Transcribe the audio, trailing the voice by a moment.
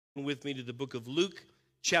with me to the book of Luke,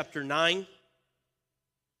 chapter 9.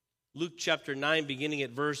 Luke chapter 9, beginning at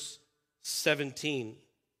verse 17.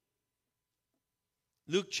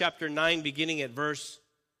 Luke chapter 9, beginning at verse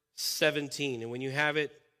 17. And when you have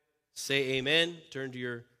it, say amen. Turn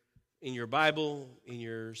to in your Bible, in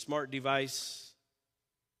your smart device.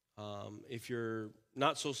 If your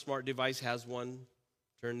not so smart device has one,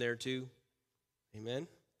 turn there too. Amen.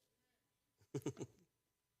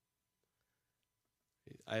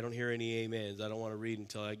 I don't hear any amens. I don't want to read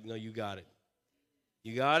until I know you got it.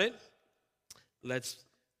 You got it? Let's,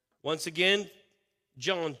 once again,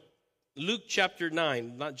 Luke chapter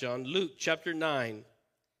 9, not John, Luke chapter 9,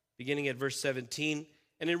 beginning at verse 17.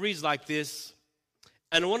 And it reads like this.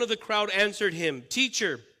 And one of the crowd answered him,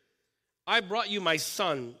 "Teacher, I brought you my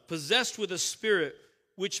son, possessed with a spirit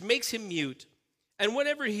which makes him mute. And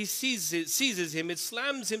whenever he seizes him, it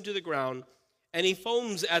slams him to the ground, and he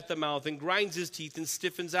foams at the mouth and grinds his teeth and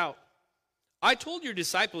stiffens out. I told your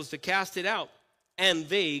disciples to cast it out, and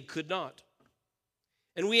they could not."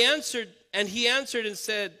 And he answered and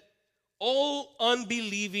said, "O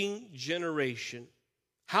unbelieving generation,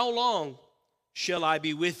 how long shall I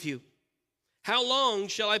be with you? How long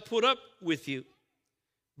shall I put up with you?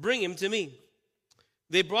 Bring him to me."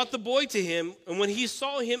 They brought the boy to him, and when he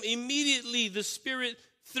saw him, immediately the spirit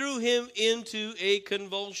threw him into a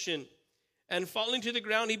convulsion. And falling to the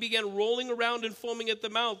ground, he began rolling around and foaming at the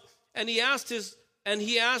mouth. And he asked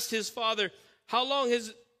the father, how long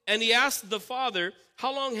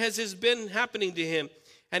has this been happening to him?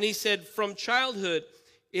 And he said, from childhood,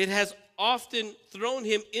 it has often thrown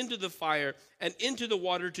him into the fire and into the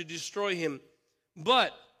water to destroy him.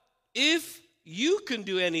 But if you can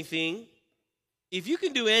do anything,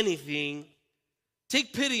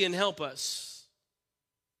 take pity and help us.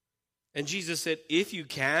 And Jesus said, if you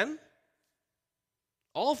can,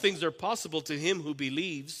 all things are possible to him who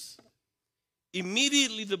believes.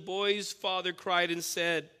 Immediately the boy's father cried and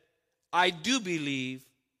said, I do believe,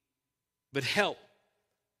 but help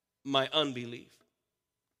my unbelief.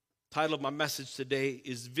 Title of my message today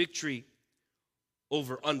is Victory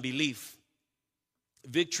Over Unbelief.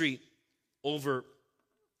 Victory over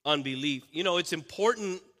unbelief. You know, it's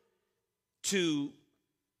important to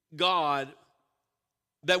God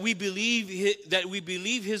that we believe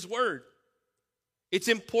his word. It's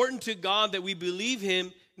important to God that we believe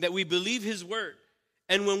him, that we believe his word.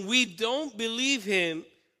 And when we don't believe him,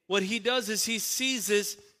 what he does is he sees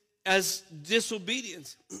this as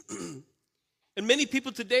disobedience. And many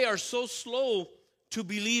people today are so slow to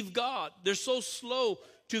believe God. They're so slow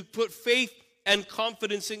to put faith and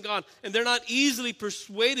confidence in God. And they're not easily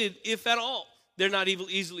persuaded, if at all. They're not even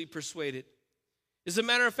easily persuaded. As a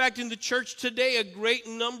matter of fact, in the church today, a great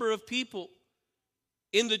number of people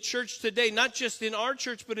in the church today, not just in our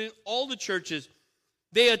church, but in all the churches,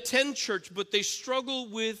 they attend church, but they struggle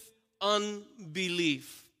with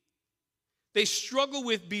unbelief. They struggle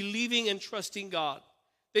with believing and trusting God.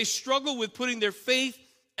 They struggle with putting their faith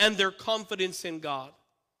and their confidence in God.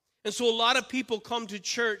 And so a lot of people come to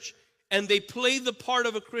church and they play the part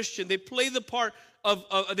of a Christian. They play the part of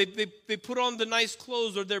they put on the nice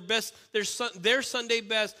clothes or their Sunday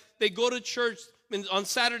best. They go to church. And on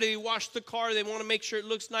Saturday, they wash the car. They want to make sure it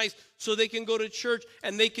looks nice so they can go to church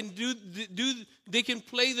and they can they can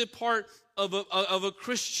play the part of a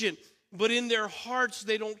Christian. But in their hearts,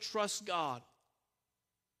 they don't trust God.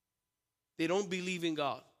 They don't believe in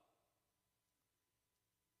God.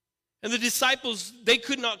 And the disciples, they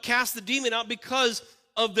could not cast the demon out because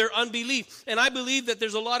of their unbelief. And I believe that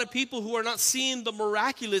there's a lot of people who are not seeing the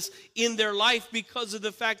miraculous in their life because of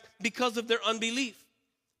their unbelief.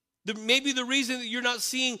 Maybe the reason that you're not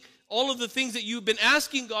seeing all of the things that you've been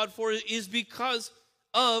asking God for is because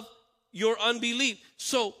of your unbelief.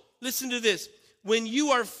 So listen to this. When you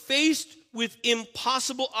are faced with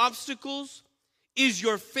impossible obstacles, is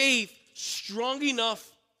your faith strong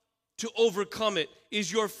enough to overcome it?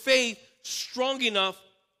 Is your faith strong enough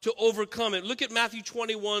to overcome it? Look at Matthew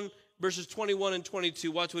 21, verses 21 and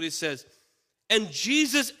 22. Watch what it says. And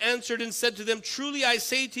Jesus answered and said to them, truly I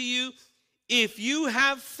say to you, if you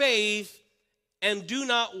have faith and do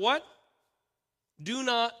not what? Do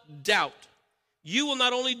not doubt. You will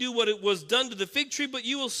not only do what it was done to the fig tree, but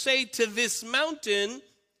you will say to this mountain,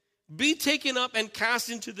 be taken up and cast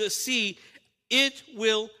into the sea. It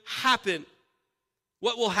will happen.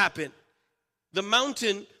 What will happen? The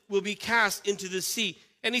mountain will be cast into the sea.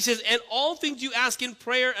 And he says, and all things you ask in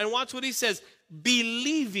prayer, and watch what he says,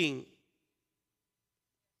 believing.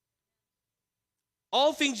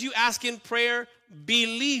 All things you ask in prayer,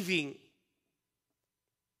 believing.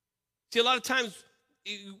 See, a lot of times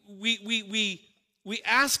we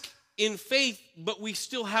ask in faith, but we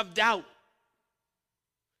still have doubt.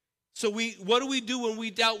 So what do we do when we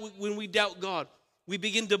doubt God? We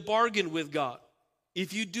begin to bargain with God.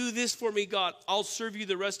 If you do this for me, God, I'll serve you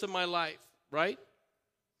the rest of my life, right?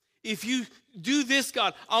 If you do this,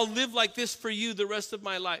 God, I'll live like this for you the rest of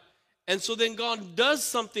my life. And so then God does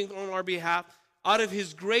something on our behalf out of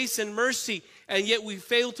his grace and mercy, and yet we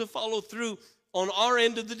fail to follow through on our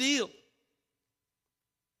end of the deal.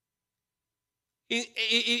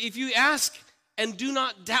 If you ask and do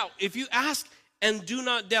not doubt, if you ask and do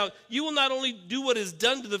not doubt, you will not only do what is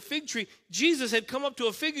done to the fig tree. Jesus had come up to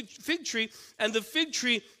a fig tree, and the fig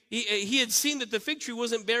tree, he had seen that the fig tree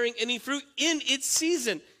wasn't bearing any fruit in its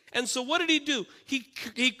season. And so what did he do?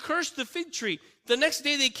 He cursed the fig tree. The next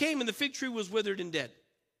day they came, and the fig tree was withered and dead.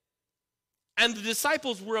 And the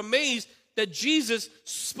disciples were amazed that Jesus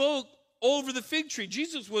spoke over the fig tree.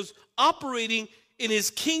 Jesus was operating in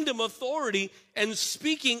his kingdom authority and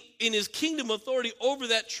speaking in his kingdom authority over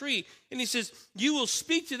that tree. And he says, you will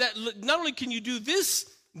speak to that. Not only can you do this,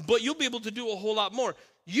 but you'll be able to do a whole lot more.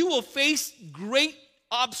 You will face great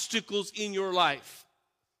obstacles in your life.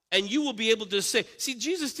 And you will be able to say, see,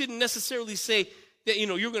 Jesus didn't necessarily say that,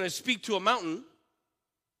 you're going to speak to a mountain.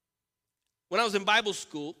 When I was in Bible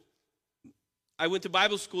school, I went to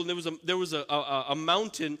Bible school, and there was a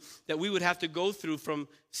mountain that we would have to go through from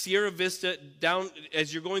Sierra Vista down.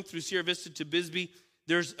 As you're going through Sierra Vista to Bisbee,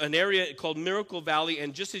 there's an area called Miracle Valley,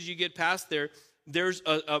 and just as you get past there, there's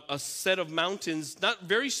a set of mountains, not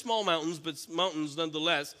very small mountains, but mountains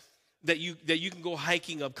nonetheless, that you can go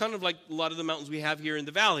hiking up, kind of like a lot of the mountains we have here in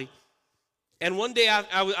the valley. And one day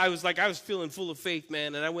I was feeling full of faith,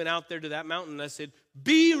 man, and I went out there to that mountain, and I said,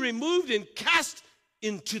 be removed and cast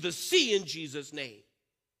into the sea in Jesus' name.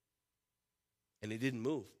 And it didn't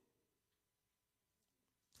move.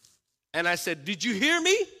 And I said, did you hear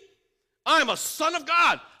me? I'm a son of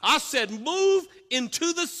God. I said, move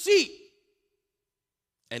into the sea.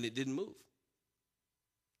 And it didn't move.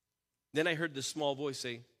 Then I heard this small voice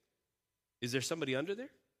say, is there somebody under there?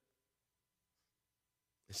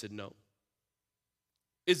 I said, no.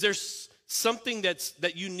 Is there something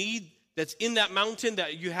that you need that's in that mountain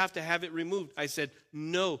that you have to have it removed? I said,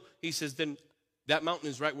 no. He says, then that mountain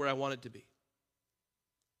is right where I want it to be.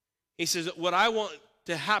 He says, what I want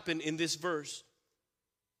to happen in this verse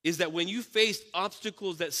is that when you face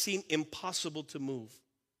obstacles that seem impossible to move,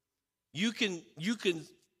 you can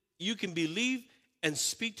believe and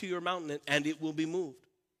speak to your mountain, and it will be moved.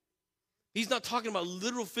 He's not talking about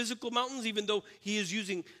literal physical mountains, even though he is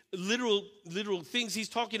using literal things. He's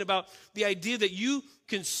talking about the idea that you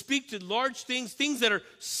can speak to large things that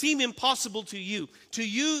seem impossible to you. To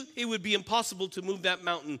you, it would be impossible to move that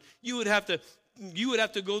mountain. You would have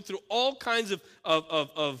to go through all kinds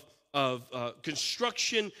of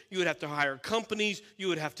construction. You would have to hire companies. You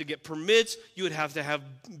would have to get permits. You would have to have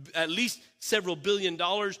at least several $1 billion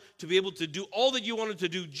to be able to do all that you wanted to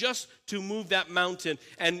do just to move that mountain.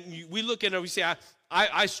 And we look at it and we say,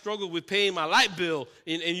 I struggle with paying my light bill,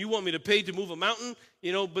 and you want me to pay to move a mountain?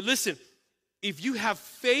 But listen, if you have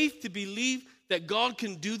faith to believe that God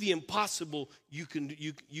can do the impossible, you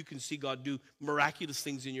can see God do miraculous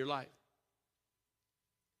things in your life.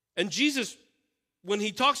 And Jesus, when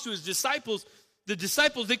he talks to his disciples, the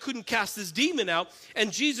disciples, they couldn't cast this demon out,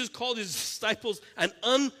 and Jesus called his disciples an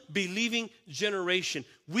unbelieving generation.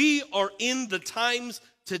 We are in the times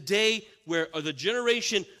today where the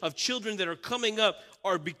generation of children that are coming up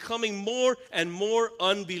are becoming more and more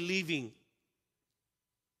unbelieving.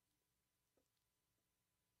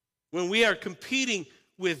 When we are competing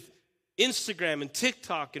with Instagram and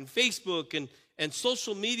TikTok and Facebook and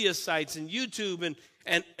social media sites and YouTube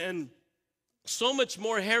and so much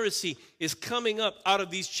more heresy is coming up out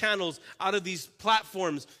of these channels, out of these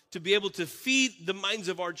platforms, to be able to feed the minds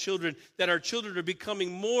of our children, that our children are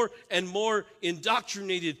becoming more and more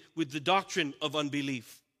indoctrinated with the doctrine of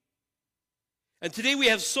unbelief. And today we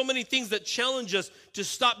have so many things that challenge us to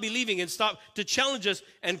stop believing and to challenge us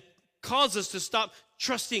and cause us to stop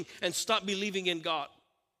trusting and stop believing in God.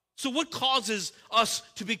 So what causes us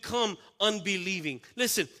to become unbelieving?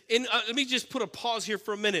 Listen, let me just put a pause here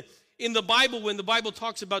for a minute. In the Bible, when the Bible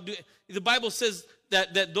talks about, the Bible says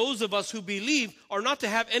that those of us who believe are not to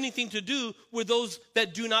have anything to do with those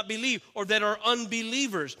that do not believe or that are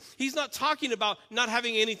unbelievers. He's not talking about not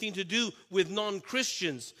having anything to do with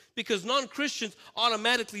non-Christians, because non-Christians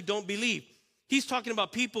automatically don't believe. He's talking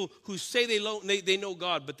about people who say they know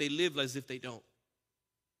God, but they live as if they don't.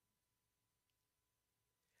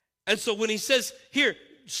 And so when he says here,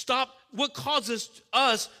 stop, what causes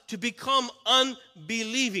us to become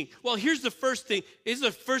unbelieving? Well, here's the first thing. Here's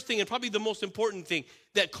the first thing and probably the most important thing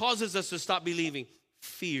that causes us to stop believing.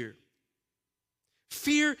 Fear.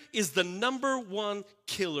 Fear is the number one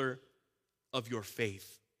killer of your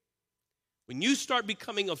faith. When you start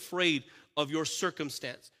becoming afraid of your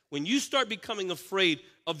circumstance, when you start becoming afraid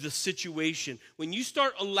of the situation, when you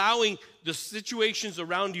start allowing the situations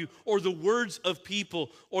around you or the words of people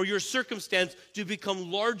or your circumstance to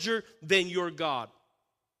become larger than your God.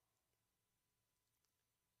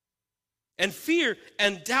 And fear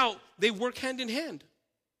and doubt, they work hand in hand.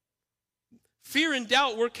 Fear and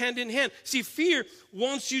doubt work hand in hand. See, fear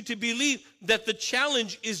wants you to believe that the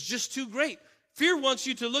challenge is just too great. Fear wants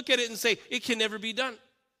you to look at it and say, it can never be done.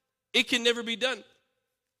 It can never be done.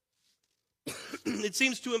 It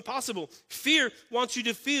seems too impossible. Fear wants you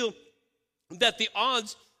to feel that the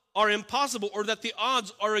odds are impossible or that the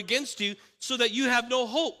odds are against you so that you have no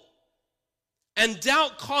hope. And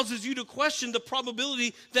doubt causes you to question the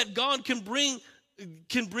probability that God can bring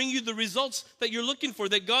you the results that you're looking for,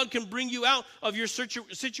 that God can bring you out of your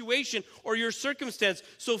situation or your circumstance.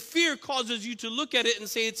 So fear causes you to look at it and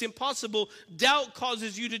say it's impossible. Doubt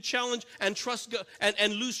causes you to challenge and trust God,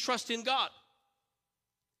 and lose trust in God.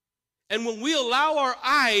 And when we allow our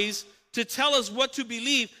eyes to tell us what to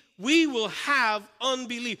believe, we will have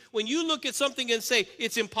unbelief. When you look at something and say,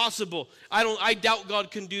 it's impossible, I doubt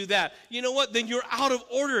God can do that. You know what? Then you're out of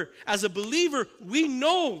order. As a believer, we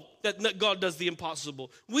know that God does the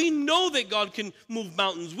impossible. We know that God can move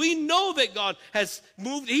mountains. We know that God has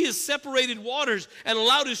moved, He has separated waters and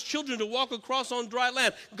allowed His children to walk across on dry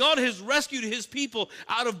land. God has rescued His people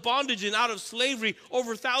out of bondage and out of slavery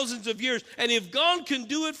over thousands of years. And if God can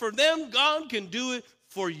do it for them, God can do it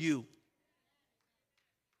for you.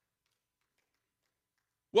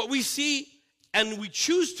 What we see and we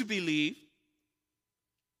choose to believe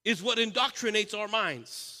is what indoctrinates our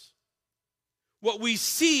minds. What we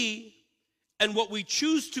see and what we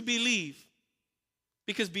choose to believe,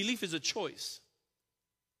 because belief is a choice.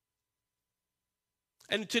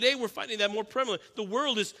 And today we're finding that more prevalent. The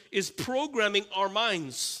world is programming our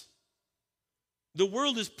minds. The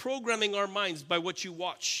world is programming our minds by what you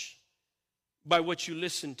watch, by what you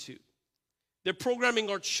listen to. They're programming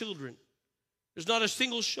our children. There's not a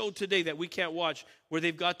single show today that we can't watch where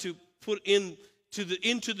they've got to put into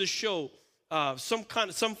the show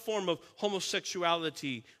some form of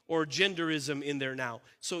homosexuality or genderism in there now.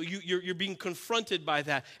 So you're being confronted by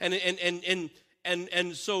that,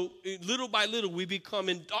 and so little by little we become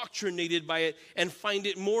indoctrinated by it and find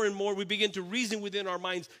it more and more. We begin to reason within our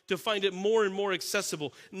minds to find it more and more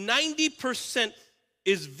accessible. 90%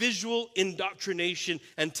 is visual indoctrination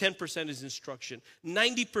and 10% is instruction.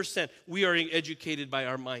 90% we are educated by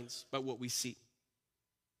our minds, by what we see.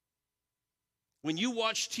 When you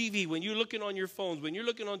watch TV, when you're looking on your phones, when you're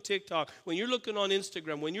looking on TikTok, when you're looking on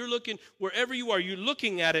Instagram, when you're looking wherever you are, you're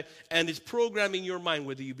looking at it and it's programming your mind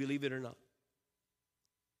whether you believe it or not.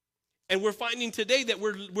 And we're finding today that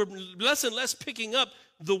we're less and less picking up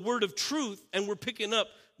the word of truth and we're picking up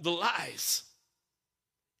the lies.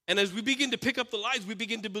 And as we begin to pick up the lies, we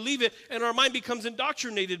begin to believe it, and our mind becomes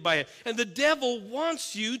indoctrinated by it. And the devil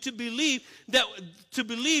wants you to believe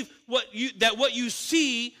what you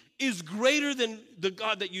see is greater than the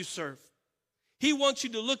God that you serve. He wants you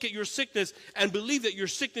to look at your sickness and believe that your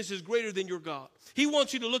sickness is greater than your God. He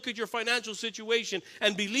wants you to look at your financial situation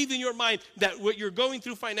and believe in your mind that what you're going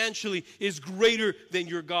through financially is greater than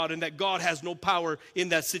your God and that God has no power in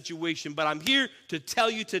that situation. But I'm here to tell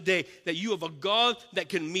you today that you have a God that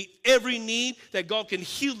can meet every need, that God can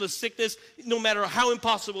heal the sickness no matter how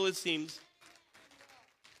impossible it seems.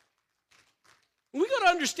 We got to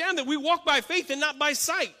understand that we walk by faith and not by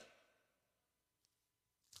sight.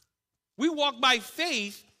 We walk by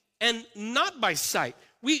faith and not by sight.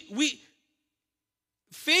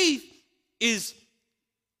 Faith is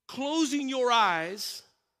closing your eyes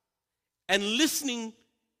and listening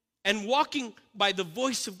and walking by the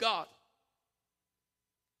voice of God.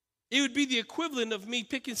 It would be the equivalent of me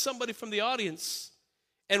picking somebody from the audience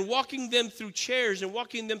and walking them through chairs and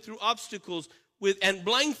walking them through obstacles and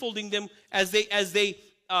blindfolding them as they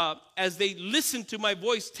listen to my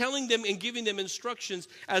voice, telling them and giving them instructions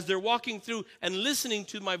as they're walking through and listening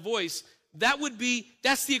to my voice.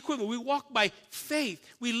 That's the equivalent. We walk by faith.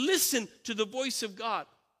 We listen to the voice of God.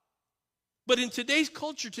 But in today's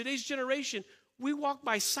culture, today's generation, we walk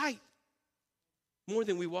by sight more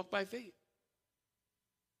than we walk by faith.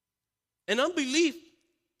 And unbelief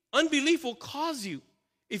will cause you,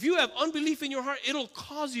 if you have unbelief in your heart, it'll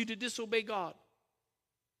cause you to disobey God.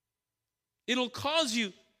 It'll cause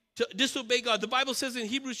you to disobey God. The Bible says in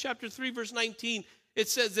Hebrews chapter 3, verse 19, it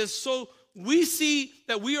says this, so we see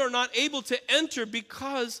that we are not able to enter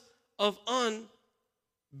because of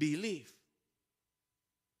unbelief.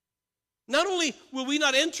 Not only will we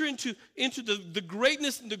not enter into the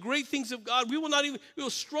greatness and the great things of God, we will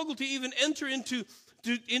struggle to even enter into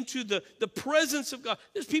the presence of God.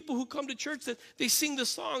 There's people who come to church that they sing the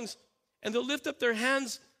songs and they'll lift up their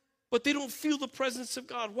hands, but they don't feel the presence of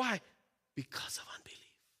God. Why? Because of unbelief.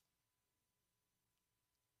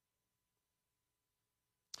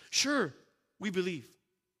 Sure, we believe.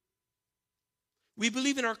 We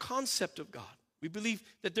believe in our concept of God. We believe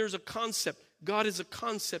that there's a concept. God is a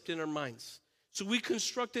concept in our minds. So we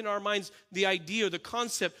construct in our minds the idea, the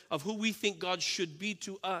concept of who we think God should be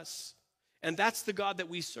to us. And that's the God that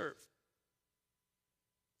we serve.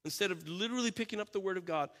 Instead of literally picking up the Word of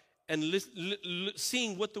God and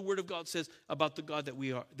seeing what the Word of God says about the God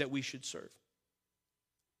that we should serve.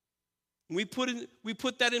 We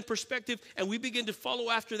put that in perspective, and we begin to follow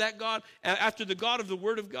after that God, after the God of the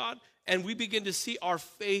Word of God, and we begin to see our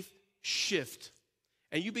faith shift.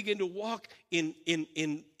 And you begin to walk in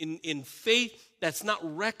faith that's not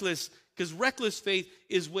reckless, because reckless faith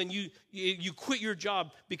is when you quit your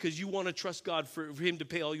job because you want to trust God for Him to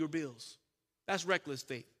pay all your bills. That's reckless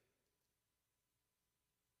faith.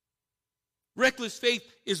 Reckless faith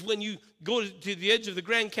is when you go to the edge of the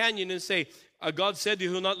Grand Canyon and say, God said He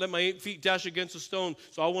will not let my feet dash against a stone,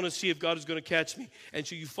 so I want to see if God is going to catch me. And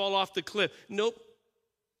so you fall off the cliff. Nope.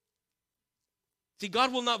 See,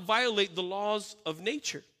 God will not violate the laws of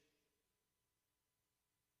nature.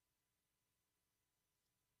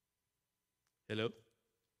 Hello?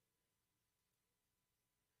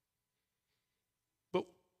 But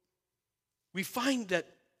we find that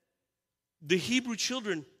the Hebrew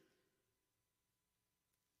children,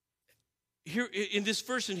 here in this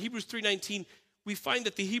verse in Hebrews 3:19, we find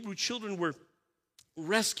that the Hebrew children were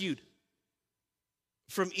rescued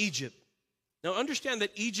from Egypt. Now understand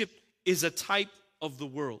that Egypt is a type of the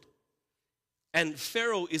world. And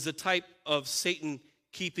Pharaoh is a type of Satan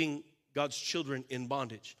keeping God's children in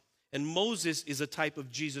bondage. And Moses is a type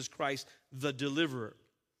of Jesus Christ, the deliverer.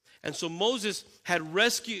 And so Moses had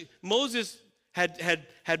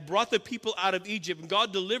brought the people out of Egypt, and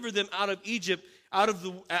God delivered them out of Egypt, out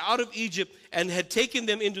of Egypt, and had taken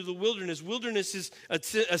them into the wilderness. Wilderness is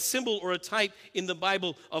a symbol or a type in the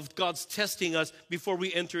Bible of God's testing us before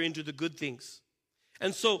we enter into the good things.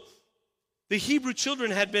 And so the Hebrew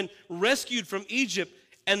children had been rescued from Egypt,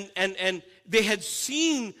 and they had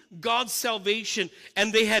seen God's salvation,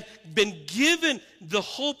 and they had been given the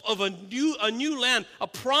hope of a new land, a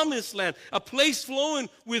promised land, a place flowing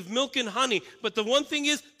with milk and honey. But the one thing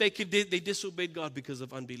is, they disobeyed God because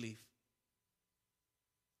of unbelief.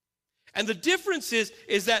 And the difference is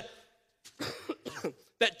that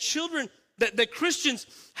that Christians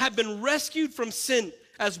have been rescued from sin.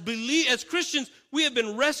 As Christians, we have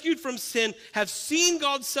been rescued from sin, have seen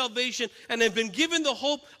God's salvation, and have been given the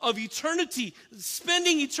hope of eternity,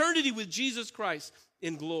 spending eternity with Jesus Christ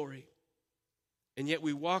in glory. And yet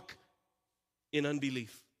we walk in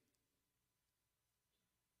unbelief.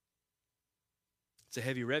 It's a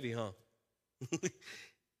heavy revy, huh?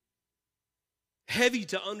 Heavy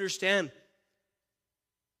to understand.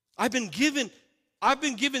 I've been given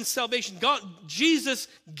salvation. Jesus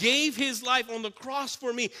gave His life on the cross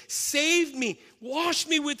for me, saved me, washed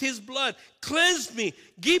me with His blood, cleansed me,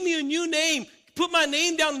 gave me a new name, put my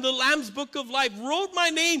name down in the Lamb's book of life, wrote my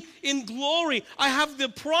name in glory. I have the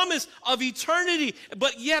promise of eternity,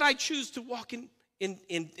 but yet I choose to walk in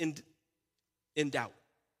doubt,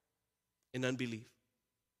 in unbelief.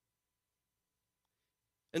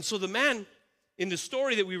 And so the man in the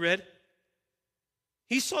story that we read,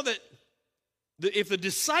 he saw that if the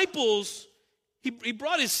disciples, he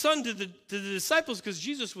brought his son to the disciples because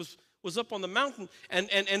Jesus was up on the mountain,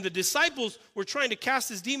 and the disciples were trying to cast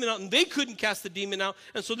this demon out, and they couldn't cast the demon out.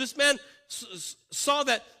 And so this man saw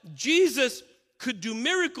that Jesus could do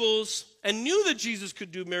miracles and knew that Jesus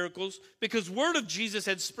could do miracles because word of Jesus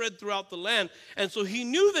had spread throughout the land. And so he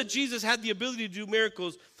knew that Jesus had the ability to do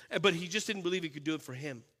miracles, but he just didn't believe He could do it for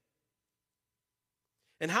him.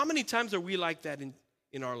 And how many times are we like that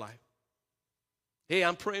in our life? Hey,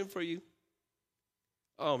 I'm praying for you.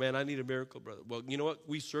 Oh, man, I need a miracle, brother. Well, you know what?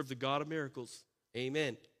 We serve the God of miracles.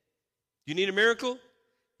 Amen. You need a miracle?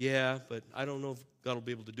 Yeah, but I don't know if God will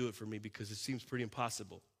be able to do it for me because it seems pretty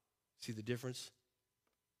impossible. See the difference?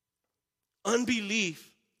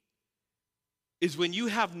 Unbelief is when you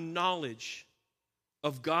have knowledge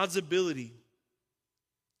of God's ability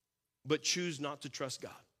but choose not to trust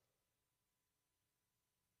God.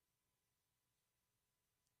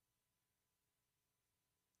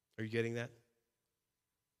 Are you getting that?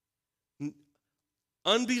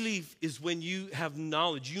 Unbelief is when you have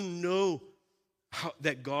knowledge. You know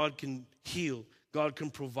that God can heal. God can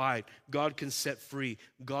provide. God can set free.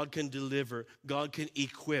 God can deliver. God can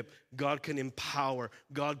equip. God can empower.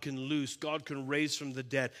 God can loose. God can raise from the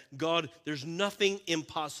dead. God, there's nothing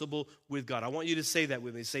impossible with God. I want you to say that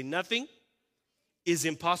with me. Say, nothing is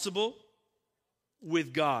impossible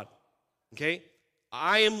with God. Okay?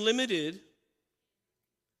 I am limited,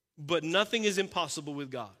 but nothing is impossible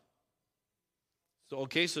with God.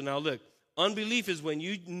 So now look. Unbelief is when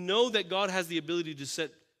you know that God has the ability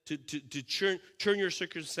to turn your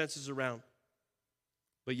circumstances around,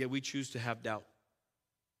 but yet we choose to have doubt.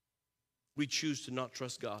 We choose to not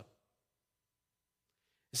trust God.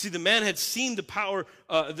 See, the man had seen the power,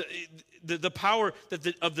 the power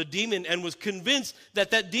of the demon, and was convinced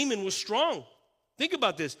that demon was strong. Think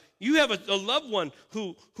about this. You have a loved one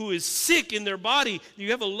who is sick in their body.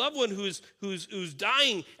 You have a loved one who's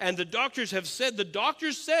dying, and the doctors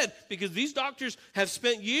said, because these doctors have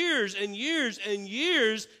spent years and years and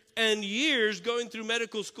years and years going through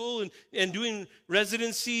medical school and doing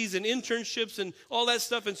residencies and internships and all that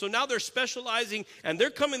stuff. And so now they're specializing, and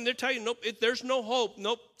they're telling you, nope, there's no hope.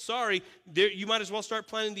 Nope, sorry. You might as well start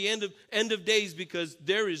planning the end of days because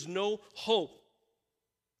there is no hope.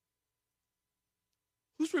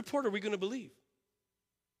 Whose report are we going to believe?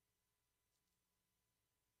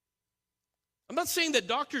 I'm not saying that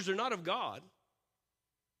doctors are not of God.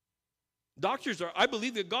 I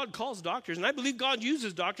believe that God calls doctors, and I believe God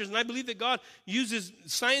uses doctors, and I believe that God uses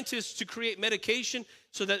scientists to create medication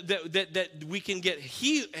so that we can get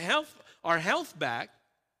our health back.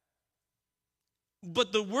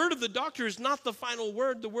 But the word of the doctor is not the final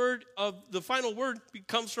word. The final word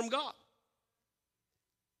comes from God.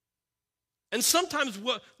 And sometimes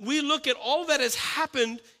we look at all that has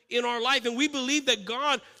happened in our life, and we believe that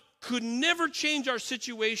God could never change our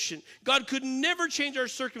situation. God could never change our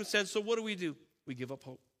circumstance. So what do? We give up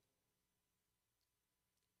hope.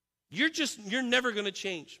 You're never going to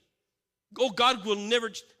change. Oh, God will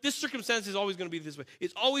never, this circumstance is always going to be this way.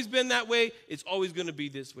 It's always been that way. It's always going to be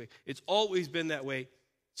this way. It's always been that way.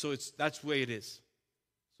 So that's the way it is.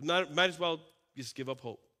 So might as well just give up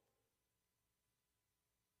hope.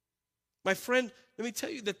 My friend, let me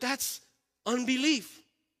tell you that's unbelief.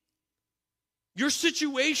 Your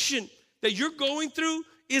situation that you're going through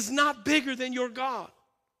is not bigger than your God.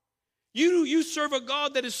 You serve a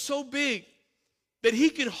God that is so big that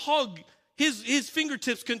he can hug, his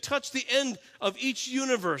fingertips can touch the end of each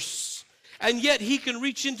universe. And yet he can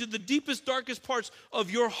reach into the deepest, darkest parts of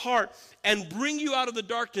your heart and bring you out of the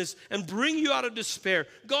darkness and bring you out of despair.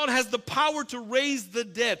 God has the power to raise the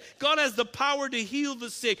dead. God has the power to heal the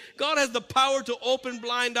sick. God has the power to open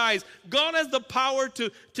blind eyes. God has the power to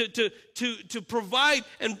provide.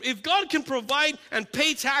 And if God can provide and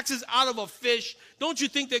pay taxes out of a fish, don't you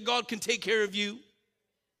think that God can take care of you?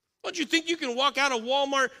 Don't you think you can walk out of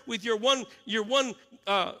Walmart with your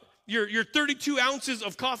 32 ounces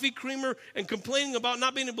of coffee creamer and complaining about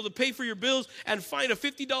not being able to pay for your bills and find a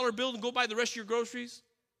 $50 bill and go buy the rest of your groceries?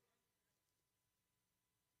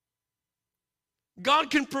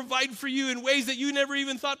 God can provide for you in ways that you never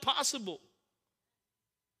even thought possible.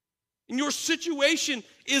 And your situation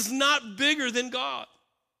is not bigger than God.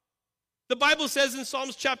 The Bible says in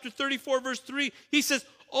Psalms chapter 34, verse 3, he says,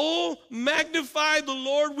 "Oh, magnify the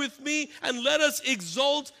Lord with me and let us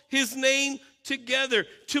exalt his name together."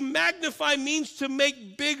 To magnify means to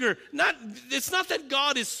make bigger. It's not that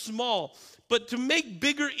God is small, but to make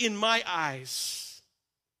bigger in my eyes.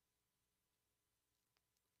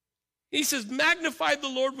 He says, magnify the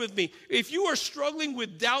Lord with me. If you are struggling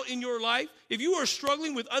with doubt in your life, if you are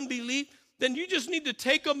struggling with unbelief, then you just need to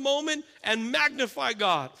take a moment and magnify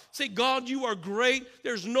God. Say, God, you are great.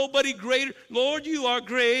 There's nobody greater. Lord, you are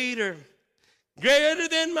greater. Greater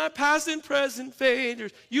than my past and present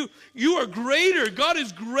failures. You are greater. God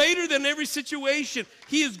is greater than every situation.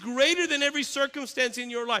 He is greater than every circumstance in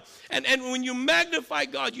your life. And when you magnify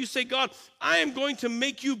God, you say, God, I am going to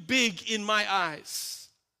make you big in my eyes.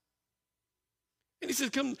 And he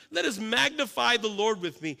says, come, let us magnify the Lord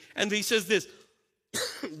with me. And he says this,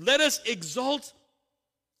 let us exalt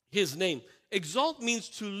his name. Exalt means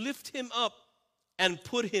to lift him up and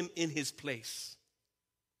put him in his place.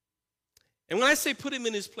 And when I say put him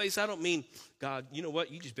in his place, I don't mean, God, you know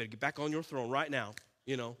what? You just better get back on your throne right now,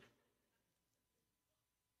 you know.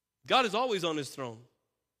 God is always on his throne.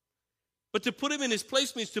 But to put him in his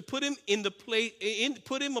place means to put him in the place,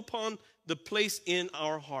 put him upon the place in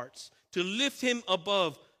our hearts. To lift him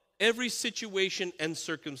above every situation and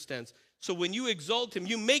circumstance. So when you exalt him,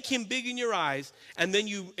 you make him big in your eyes, and then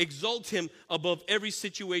you exalt him above every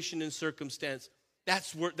situation and circumstance.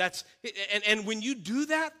 And when you do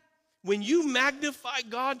that, When you magnify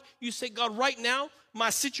God, you say, God, right now, my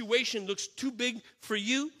situation looks too big for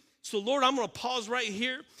you. So, Lord, I'm going to pause right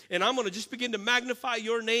here, and I'm going to just begin to magnify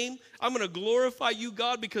your name. I'm going to glorify you,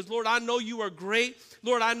 God, because, Lord, I know you are great.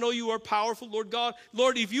 Lord, I know you are powerful, Lord God.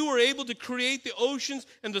 Lord, if you were able to create the oceans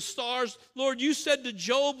and the stars, Lord, you said to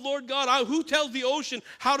Job, Lord God, who tells the ocean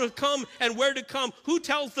how to come and where to come? Who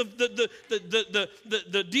tells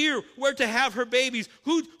the deer where to have her babies?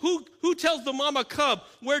 Who tells the mama cub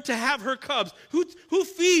where to have her cubs? Who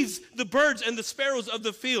feeds the birds and the sparrows of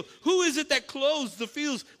the field? Who is it that clothes the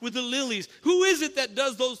fields with the lilies? Who is it that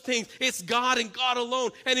does those things? It's God and God alone.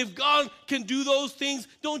 And if God can do those things,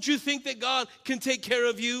 don't you think that God can take care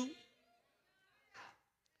of you?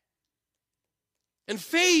 And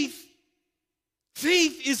faith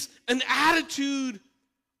is an attitude.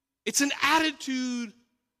 It's an attitude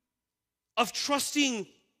of trusting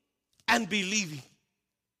and believing.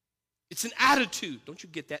 It's an attitude. Don't you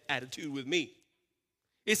get that attitude with me?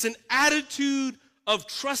 It's an attitude of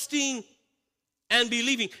trusting and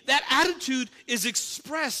believing. That attitude is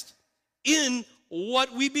expressed in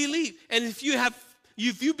what we believe. And if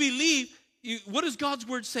you believe, what does God's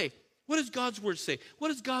word say? What does God's word say? What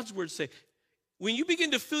does God's word say? When you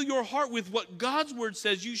begin to fill your heart with what God's word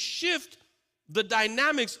says, you shift the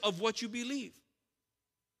dynamics of what you believe.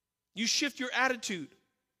 You shift your attitude.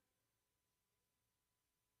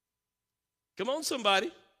 Come on,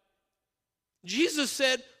 somebody. Jesus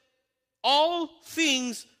said, all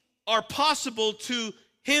things are possible to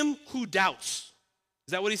him who doubts.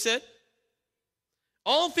 Is that what he said?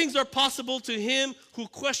 All things are possible to him who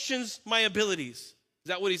questions my abilities. Is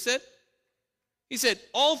that what he said? He said,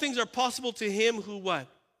 all things are possible to him who what?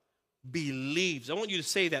 Believes. I want you to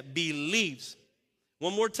say that, believes.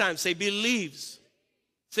 One more time, say believes.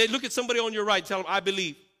 Say, look at somebody on your right, tell them, I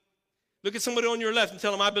believe. Look at somebody on your left and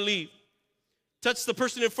tell them, I believe. Touch the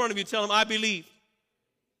person in front of you, tell them, I believe.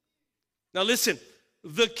 Now listen,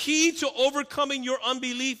 the key to overcoming your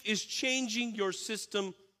unbelief is changing your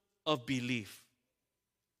system of belief.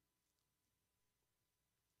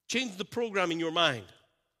 Change the program in your mind.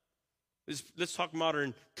 Let's talk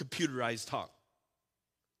modern computerized talk.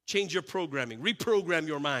 Change your programming. Reprogram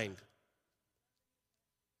your mind.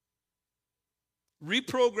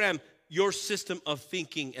 Reprogram your system of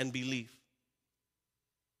thinking and belief.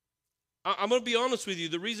 I'm going to be honest with you.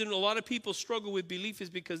 The reason a lot of people struggle with belief is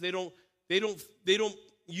because they don't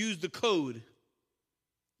use the code.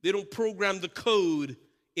 They don't program the code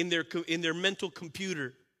in their mental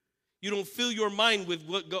computer. You don't fill your mind with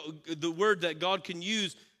the word that God can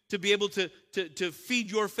use to be able to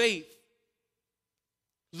feed your faith.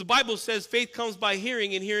 The Bible says faith comes by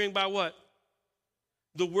hearing, and hearing by what?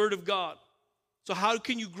 The word of God. So how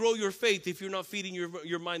can you grow your faith if you're not feeding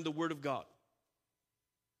your mind the word of God?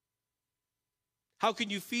 How can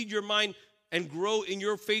you feed your mind and grow in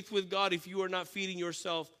your faith with God if you are not feeding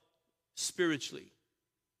yourself spiritually?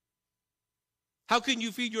 How can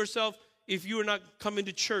you feed yourself if you are not coming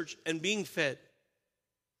to church and being fed?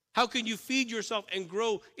 How can you feed yourself and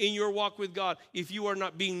grow in your walk with God if you are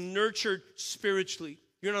not being nurtured spiritually?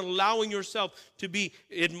 You're not allowing yourself to be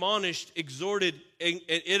admonished, exhorted, and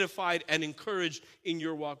edified, and encouraged in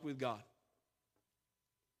your walk with God.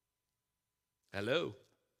 Hello?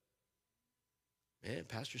 Man,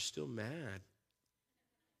 Pastor's still mad.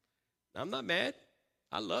 I'm not mad.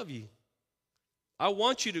 I love you. I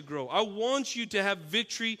want you to grow. I want you to have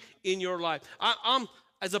victory in your life.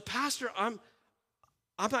 As a pastor, I'm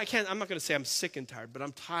not going to say I'm sick and tired, but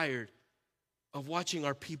I'm tired of watching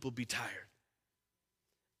our people be tired.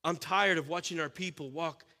 I'm tired of watching our people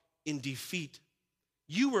walk in defeat.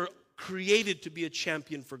 You were created to be a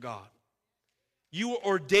champion for God. You were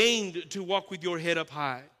ordained to walk with your head up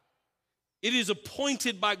high. It is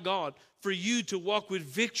appointed by God for you to walk with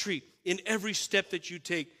victory in every step that you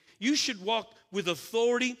take. You should walk with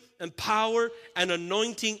authority and power and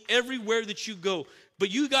anointing everywhere that you go. But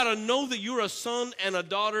you got to know that you're a son and a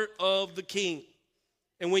daughter of the King.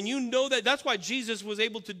 And when you know that, that's why Jesus was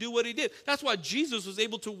able to do what he did. That's why Jesus was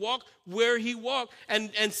able to walk where he walked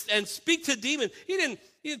and speak to demons.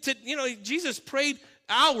 Jesus prayed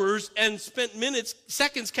hours and spent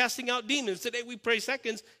seconds casting out demons. Today we pray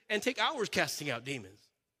seconds and take hours casting out demons.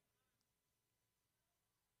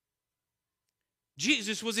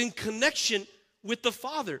 Jesus was in connection with the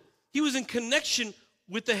Father. He was in connection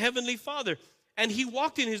with the Heavenly Father. And he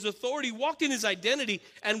walked in his authority, walked in his identity.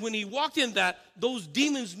 And when he walked in that, those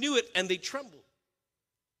demons knew it and they trembled.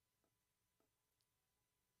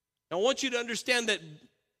 I want you to understand that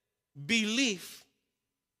belief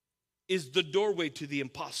is the doorway to the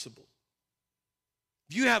impossible.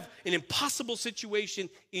 If you have an impossible situation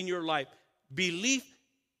in your life, belief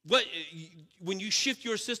What, when you shift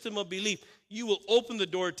your system of belief, you will open the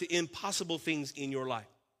door to impossible things in your life.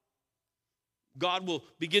 God will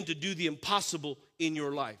begin to do the impossible in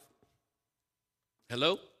your life.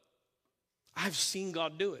 Hello? I've seen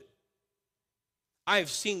God do it. I have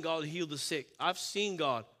seen God heal the sick. I've seen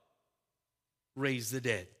God raise the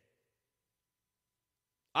dead.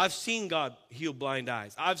 I've seen God heal blind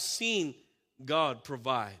eyes. I've seen God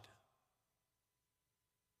provide.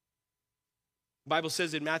 The Bible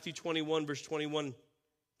says in Matthew 21, verse 21,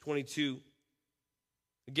 22,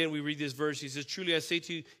 again, we read this verse. He says, truly I say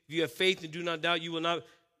to you, if you have faith and do not doubt, you will not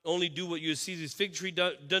only do what you see this fig tree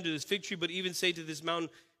done to this fig tree, but even say to this mountain,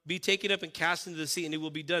 be taken up and cast into the sea, and it will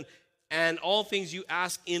be done. And all things you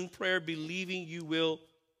ask in prayer, believing, you will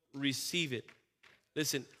receive it.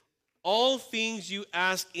 Listen, all things you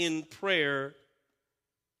ask in prayer,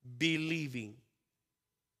 believing.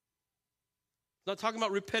 He's not talking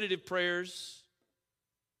about repetitive prayers.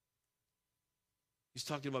 He's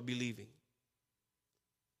talking about believing.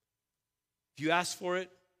 If you ask for it,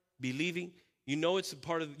 believing, you know it's a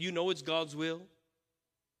part of, you know it's God's will,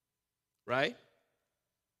 right?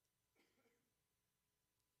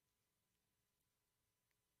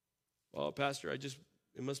 Oh, Pastor, it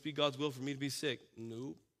must be God's will for me to be sick.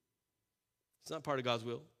 No, it's not part of God's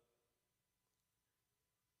will.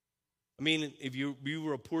 I mean, if you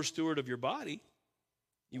were a poor steward of your body,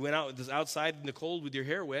 you went outside in the cold with your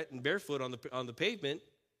hair wet and barefoot on the pavement,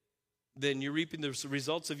 then you're reaping the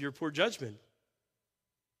results of your poor judgment.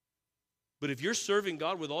 But if you're serving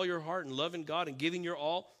God with all your heart and loving God and giving your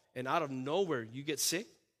all, and out of nowhere you get sick,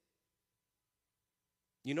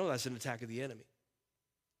 you know that's an attack of the enemy.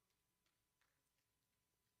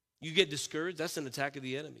 You get discouraged, that's an attack of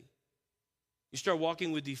the enemy. You start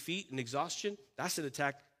walking with defeat and exhaustion, that's an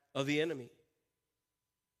attack of the enemy.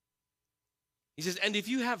 He says, and if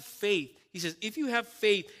you have faith, he says, if you have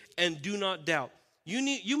faith and do not doubt,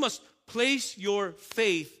 you must place your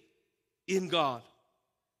faith in God.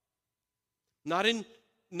 Not in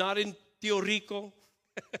Tío Rico,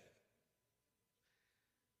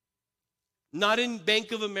 not in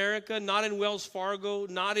Bank of America, not in Wells Fargo,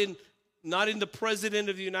 not in the President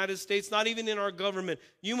of the United States, not even in our government.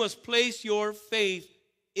 You must place your faith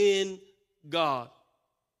in God.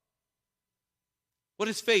 What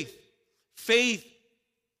is faith? Faith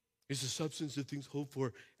is the substance of things hoped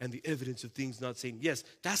for and the evidence of things not seen. Yes,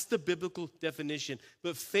 that's the biblical definition.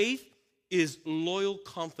 But faith is loyal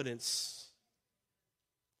confidence.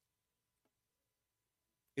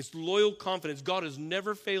 It's loyal confidence. God has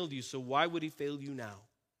never failed you, so why would he fail you now?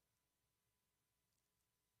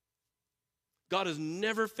 God has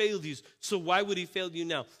never failed you, so why would he fail you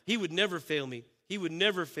now? He would never fail me. He would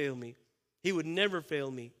never fail me. He would never fail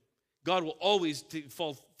me. God will always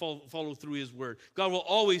follow through his word. God will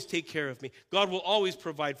always take care of me. God will always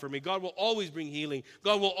provide for me. God will always bring healing.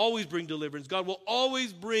 God will always bring deliverance. God will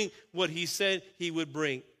always bring what he said he would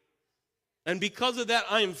bring. And because of that,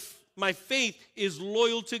 my faith is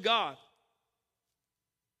loyal to God.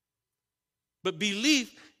 But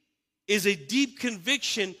belief is a deep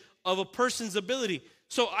conviction of a person's ability.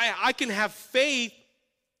 So I can have faith.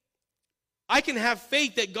 I can have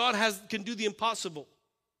faith that God can do the impossible.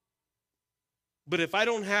 But if I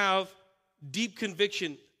don't have deep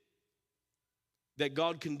conviction that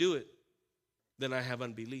God can do it, then I have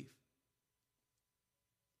unbelief.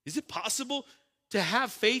 Is it possible to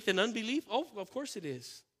have faith and unbelief? Oh, of course it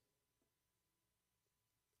is.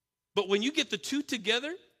 But when you get the two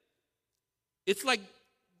together, it's like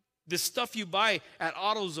the stuff you buy at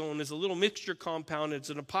AutoZone is a little mixture compound. It's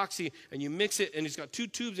an epoxy, and you mix it, and it's got two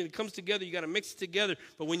tubes, and it comes together. You got to mix it together.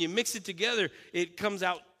 But when you mix it together, it comes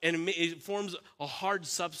out, and it forms a hard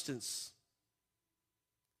substance.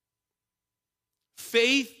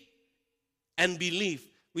 Faith and belief.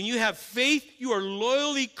 When you have faith, you are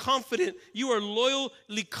loyally confident. You are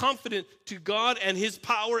loyally confident to God and his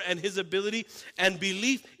power and his ability. And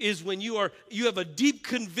belief is when you have a deep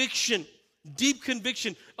conviction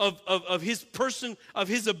of his person, of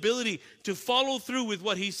his ability to follow through with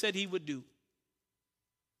what he said he would do.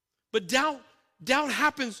 But doubt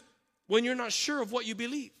happens when you're not sure of what you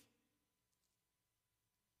believe.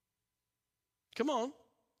 Come on.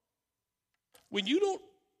 When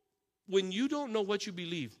you don't know what you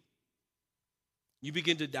believe, you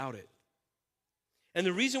begin to doubt it. And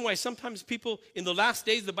the reason why sometimes people, in the last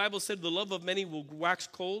days, the Bible said the love of many will wax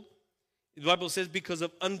cold. The Bible says because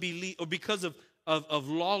of unbelief, or because of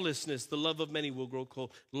lawlessness, the love of many will grow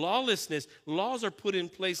cold. Lawlessness, laws are put in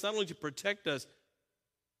place not only to protect us,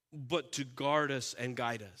 but to guard us and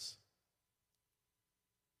guide us.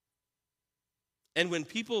 And when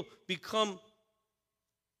people become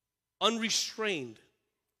unrestrained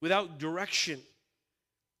without direction,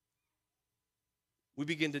 we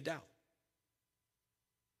begin to doubt.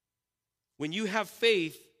 When you have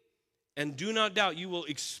faith and do not doubt, you will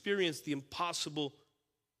experience the impossible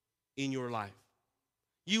in your life.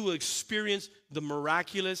 You will experience the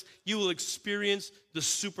miraculous. You will experience the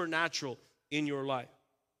supernatural in your life.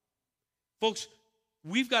 Folks,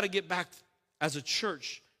 we've got to get back as a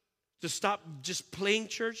church to stop just playing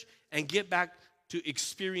church and get back to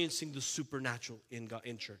experiencing the supernatural in God,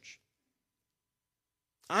 in church.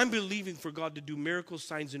 I'm believing for God to do miracles,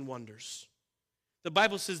 signs, and wonders. The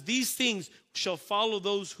Bible says, these things shall follow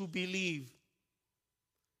those who believe.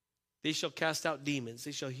 They shall cast out demons.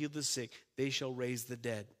 They shall heal the sick. They shall raise the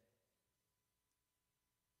dead.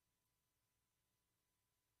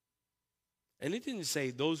 And it didn't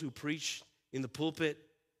say those who preach in the pulpit,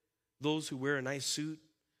 those who wear a nice suit,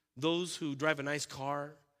 those who drive a nice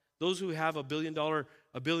car, those who have a $1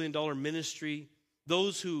 billion ministry,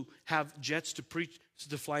 those who have jets to preach,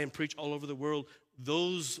 to fly and preach all over the world.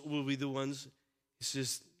 Those will be the ones. It's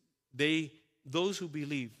just those who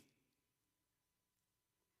believe.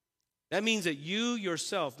 That means that you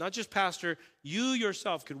yourself, not just pastor, you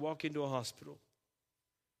yourself could walk into a hospital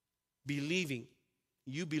believing.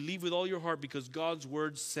 You believe with all your heart because God's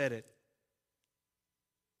word said it.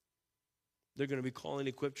 They're going to be calling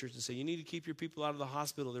Equip Church and say, you need to keep your people out of the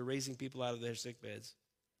hospital. They're raising people out of their sick beds.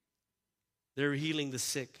 They're healing the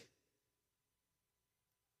sick.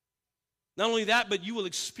 Not only that, but you will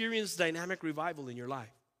experience dynamic revival in your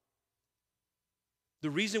life. The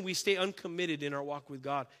reason we stay uncommitted in our walk with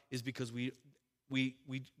God is because we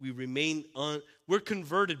remain we're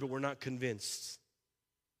converted, but we're not convinced.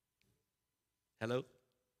 Hello?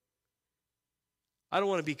 I don't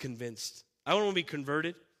want to be convinced. I don't want to be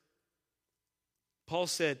converted. Paul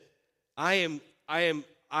said, I am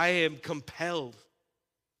compelled.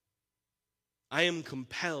 I am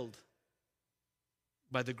compelled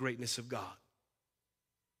by the greatness of God.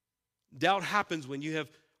 Doubt happens when you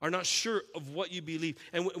are not sure of what you believe.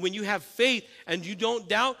 And when you have faith and you don't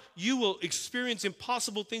doubt, you will experience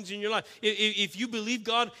impossible things in your life. If you believe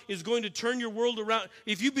God is going to turn your world around,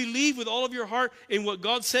 if you believe with all of your heart in what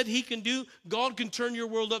God said He can do, God can turn your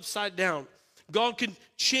world upside down. God can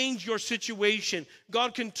change your situation.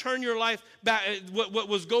 God can turn your life back. What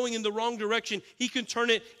was going in the wrong direction, He can turn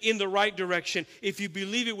it in the right direction if you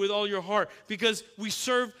believe it with all your heart, because we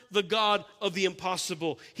serve the God of the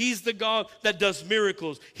impossible. He's the God that does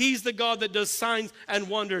miracles. He's the God that does signs and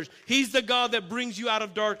wonders. He's the God that brings you out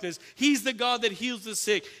of darkness. He's the God that heals the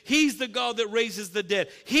sick. He's the God that raises the dead.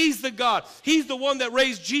 He's the God. He's the one that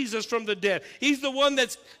raised Jesus from the dead. He's the one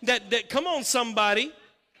that come on, somebody.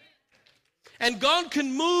 And God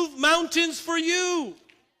can move mountains for you.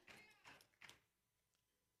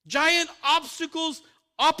 Giant obstacles,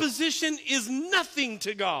 opposition is nothing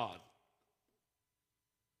to God.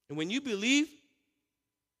 And when you believe,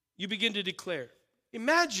 you begin to declare.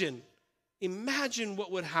 Imagine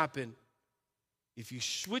what would happen if you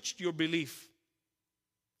switched your belief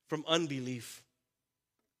from unbelief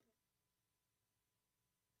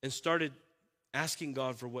and started asking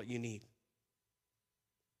God for what you need.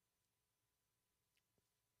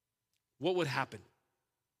 What would happen?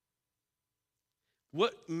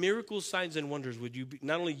 What miracles, signs, and wonders would you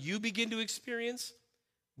not only you begin to experience,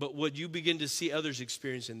 but would you begin to see others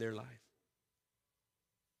experience in their life?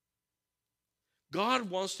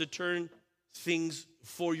 God wants to turn things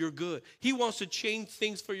for your good. He wants to change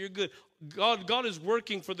things for your good. God is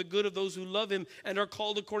working for the good of those who love Him and are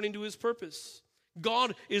called according to His purpose.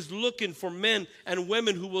 God is looking for men and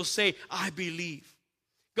women who will say, I believe.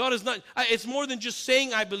 God is not, it's more than just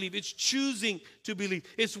saying I believe. It's choosing to believe.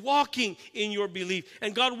 It's walking in your belief.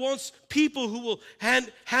 And God wants people who will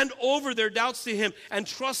hand over their doubts to Him and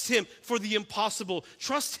trust Him for the impossible.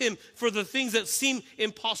 Trust Him for the things that seem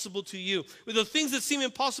impossible to you. With the things that seem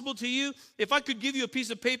impossible to you, if I could give you a piece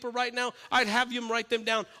of paper right now, I'd have you write them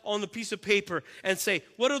down on the piece of paper and say,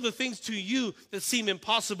 what are the things to you that seem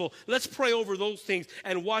impossible? Let's pray over those things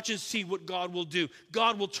and watch and see what God will do.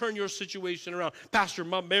 God will turn your situation around. Pastor,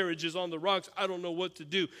 my marriage is on the rocks. I don't know what to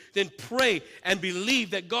do. Then pray and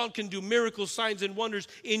believe that God can do miracles, signs, and wonders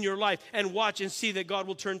in your life, and watch and see that God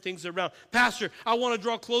will turn things around. Pastor, I want to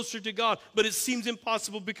draw closer to God, but it seems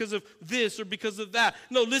impossible because of this or because of that.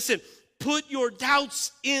 No, listen, put your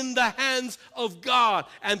doubts in the hands of God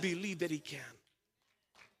and believe that He can.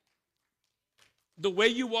 The way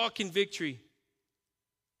you walk in victory,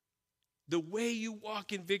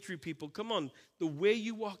 people, come on, the way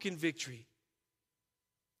you walk in victory.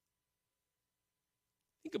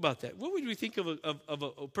 Think about that. What would we think of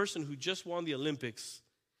a person who just won the Olympics?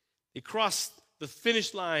 They cross the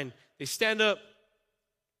finish line. They stand up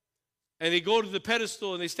And they go to the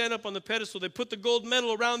pedestal and they stand up on the pedestal. They put the gold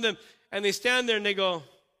medal around them and they stand there and they go.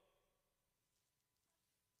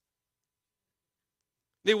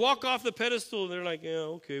 They walk off the pedestal and they're like, yeah,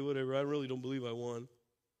 okay, whatever. I really don't believe I won.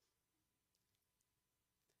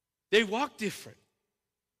 They walk different.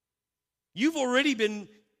 Jesus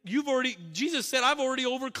said, I've already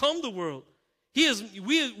overcome the world.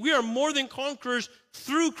 We are more than conquerors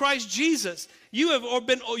through Christ Jesus. You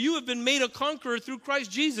have been made a conqueror through Christ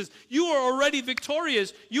Jesus. You are already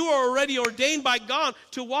victorious. You are already ordained by God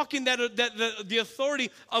to walk in the authority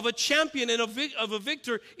of a champion and of a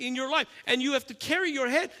victor in your life. And you have to carry your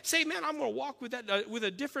head. Say, man, I'm going to walk with that with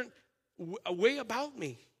a different way about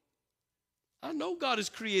me. I know God has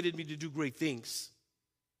created me to do great things.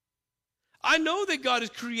 I know that God has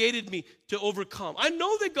created me to overcome. I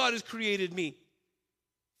know that God has created me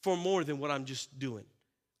for more than what I'm just doing.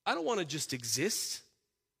 I don't want to just exist.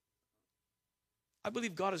 I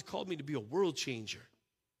believe God has called me to be a world changer.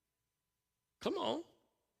 Come on.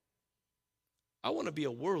 I want to be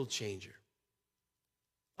a world changer.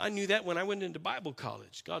 I knew that when I went into Bible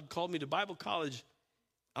college. God called me to Bible college.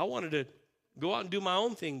 I wanted to go out and do my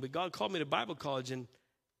own thing, but God called me to Bible college, and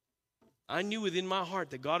I knew within my heart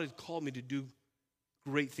that God had called me to do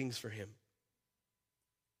great things for him.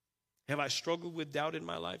 Have I struggled with doubt in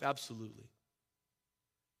my life? Absolutely.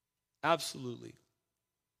 Absolutely.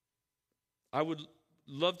 I would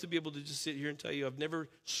love to be able to just sit here and tell you I've never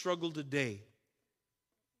struggled a day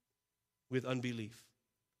with unbelief.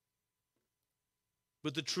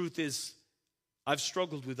 But the truth is, I've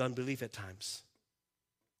struggled with unbelief at times.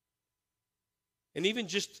 And even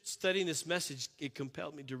just studying this message, it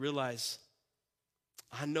compelled me to realize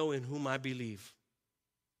I know in whom I believe.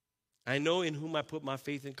 I know in whom I put my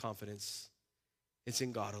faith and confidence. It's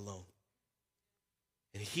in God alone.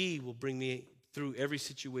 And he will bring me through every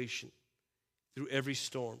situation, through every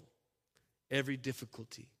storm, every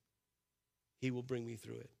difficulty. He will bring me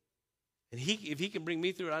through it. And if he can bring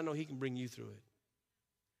me through it, I know he can bring you through it.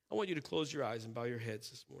 I want you to close your eyes and bow your heads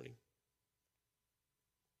this morning.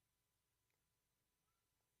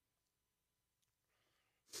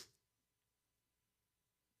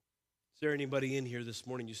 Is there anybody in here this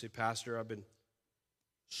morning, you say, Pastor, I've been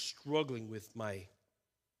struggling with my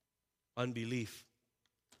unbelief.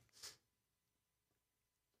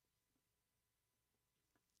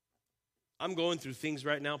 I'm going through things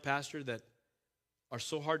right now, Pastor, that are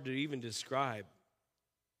so hard to even describe.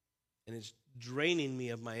 And it's draining me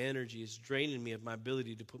of my energy. It's draining me of my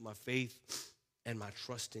ability to put my faith and my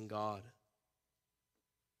trust in God.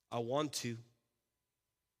 I want to.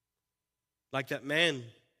 Like that man,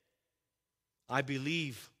 I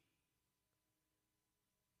believe.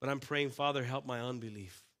 But I'm praying, Father, help my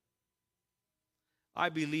unbelief. I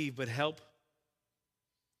believe, but help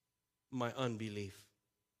my unbelief.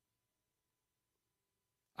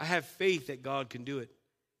 I have faith that God can do it.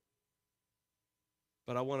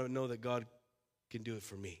 But I want to know that God can do it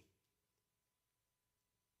for me.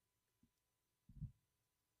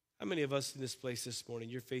 How many of us in this place this morning,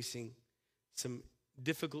 you're facing some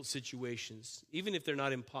difficult situations, even if they're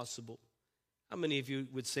not impossible? How many of you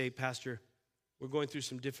would say, Pastor, we're going through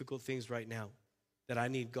some difficult things right now that I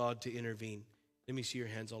need God to intervene? Let me see your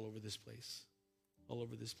hands all over this place. All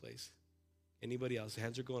over this place. Anybody else? The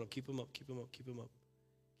hands are going up. Keep them up, keep them up, keep them up.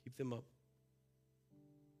 Keep them up.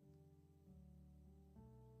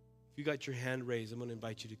 If you got your hand raised, I'm going to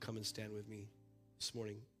invite you to come and stand with me this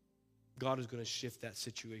morning. God is going to shift that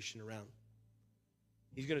situation around.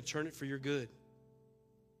 He's going to turn it for your good.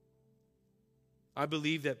 I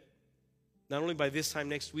believe that not only by this time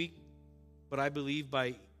next week, but I believe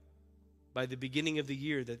by the beginning of the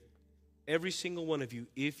year that every single one of you,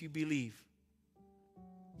 if you believe,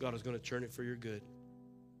 God is going to turn it for your good.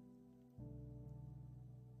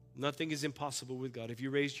 Nothing is impossible with God. If you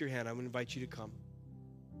raised your hand, I'm going to invite you to come.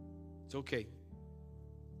 It's okay.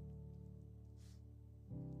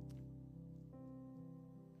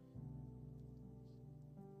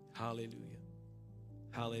 Hallelujah.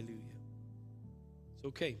 Hallelujah. It's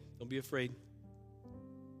okay. Don't be afraid.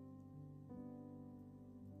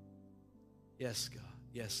 Yes, God.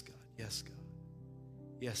 Yes, God. Yes, God.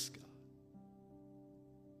 Yes, God.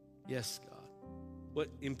 Yes, God. What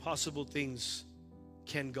impossible things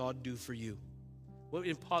can God do for you? What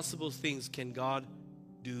impossible things can God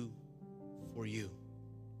do for you?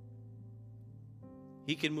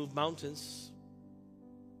 He can move mountains.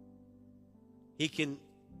 He can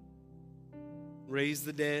raise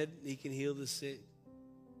the dead. He can heal the sick.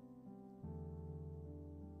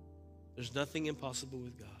 There's nothing impossible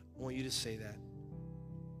with God. I want you to say that.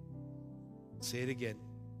 Say it again.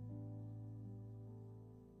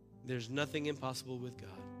 There's nothing impossible with God.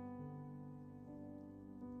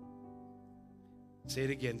 Say it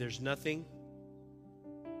again. There's nothing.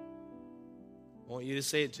 I want you to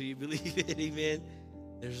say it till you believe it. Amen.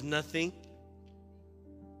 There's nothing.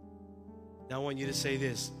 Now I want you to say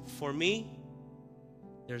this. For me,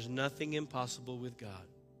 there's nothing impossible with God.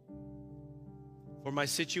 For my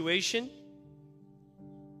situation,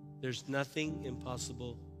 there's nothing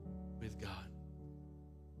impossible with God.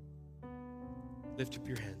 Lift up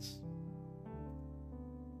your hands.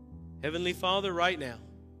 Heavenly Father, right now,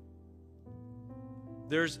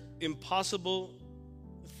 there's impossible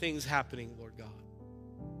things happening, Lord God.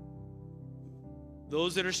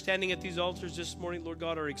 Those that are standing at these altars this morning, Lord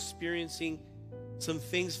God, are experiencing some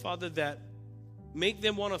things, Father, that make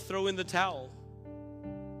them want to throw in the towel.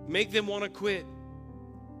 Make them want to quit.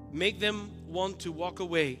 Make them want to walk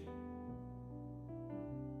away.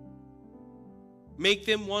 Make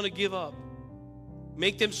them want to give up.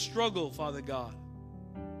 Make them struggle, Father God.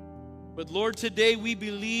 But Lord, today we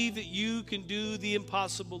believe that you can do the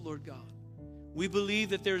impossible, Lord God. We believe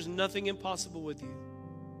that there's nothing impossible with you.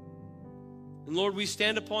 And Lord, we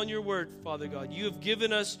stand upon your word, Father God. You have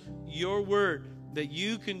given us your word that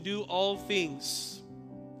you can do all things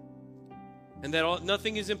and that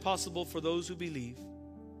nothing is impossible for those who believe.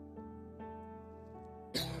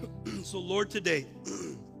 So Lord, today,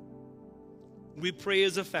 we pray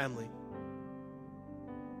as a family.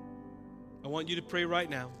 I want you to pray right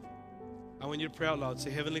now. I want you to pray out loud. Say,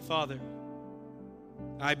 Heavenly Father,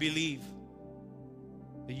 I believe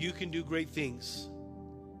that you can do great things.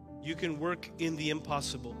 You can work in the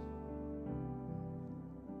impossible.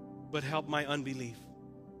 But help my unbelief.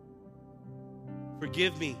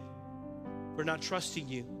 Forgive me for not trusting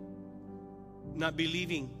you, not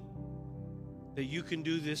believing that you can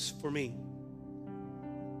do this for me.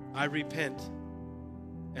 I repent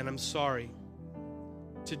and I'm sorry.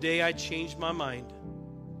 Today I changed my mind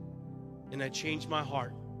and I changed my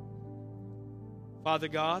heart. Father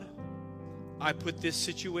God, I put this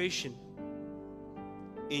situation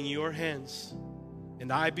in your hands, and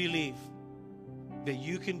I believe that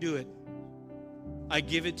you can do it. I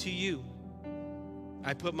give it to you.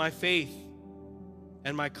 I put my faith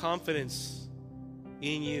and my confidence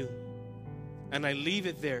in you, and I leave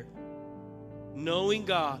it there, knowing,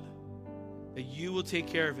 God, that you will take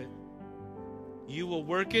care of it. You will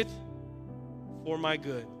work it for my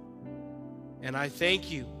good. And I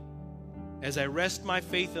thank you as I rest my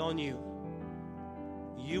faith on you.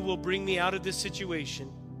 You will bring me out of this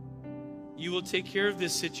situation. You will take care of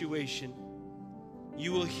this situation.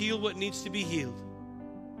 You will heal what needs to be healed.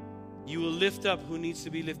 You will lift up who needs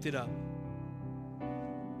to be lifted up.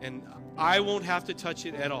 And I won't have to touch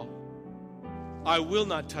it at all. I will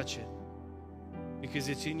not touch it because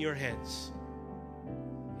it's in your hands.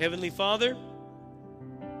 Heavenly Father,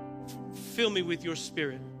 fill me with your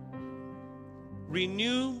Spirit.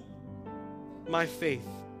 Renew my faith.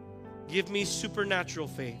 Give me supernatural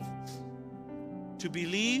faith to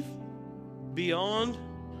believe beyond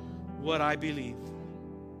what I believe.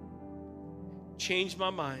 Change my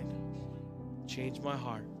mind. Change my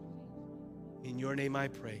heart. In your name I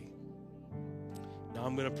pray. Now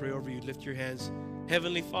I'm going to pray over you. Lift your hands.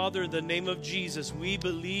 Heavenly Father, in the name of Jesus, we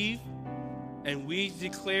believe and we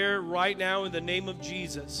declare right now in the name of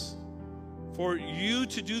Jesus for you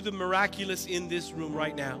to do the miraculous in this room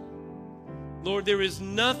right now. Lord, there is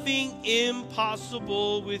nothing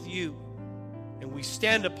impossible with you. And we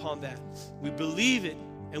stand upon that. We believe it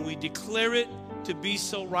and we declare it to be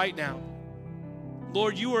so right now.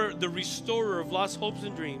 Lord, you are the restorer of lost hopes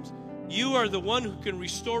and dreams. You are the one who can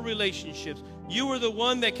restore relationships. You are the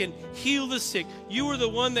one that can heal the sick. You are the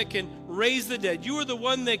one that can raise the dead. You are the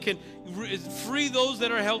one that can free those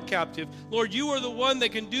that are held captive. Lord, you are the one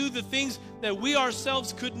that can do the things that we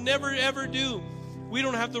ourselves could never, ever do. We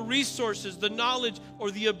don't have the resources, the knowledge, or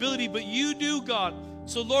the ability, but you do, God.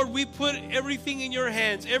 So, Lord, we put everything in your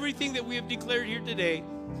hands. Everything that we have declared here today,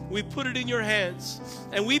 we put it in your hands.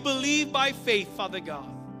 And we believe by faith, Father God,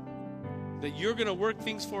 that you're going to work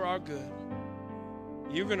things for our good.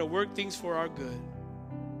 You're going to work things for our good.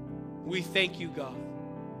 We thank you, God.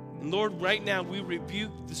 And Lord, right now we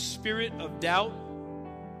rebuke the spirit of doubt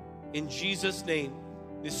in Jesus' name.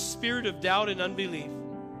 The spirit of doubt and unbelief.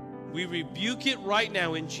 We rebuke it right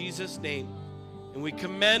now in Jesus' name. And we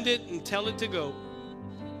command it and tell it to go.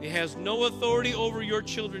 It has no authority over your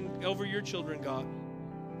children, God.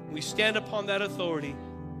 We stand upon that authority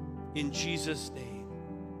in Jesus' name.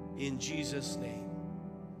 In Jesus' name.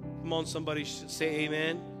 Come on, somebody say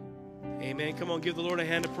amen. Amen. Come on, give the Lord a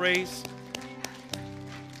hand of praise.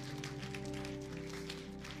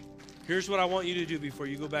 Here's what I want you to do before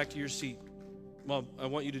you go back to your seat. Well, I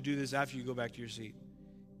want you to do this after you go back to your seat.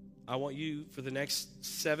 I want you, for the next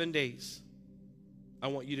 7 days, I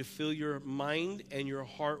want you to fill your mind and your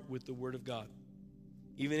heart with the Word of God.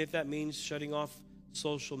 Even if that means shutting off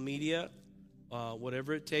social media,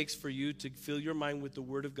 whatever it takes for you to fill your mind with the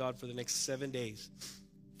Word of God for the next 7 days.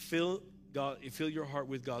 Fill your heart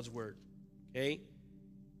with God's Word. Okay?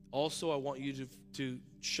 Also, I want you to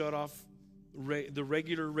shut off the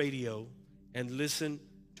regular radio and listen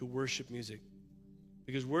to worship music.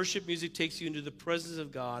 Because worship music takes you into the presence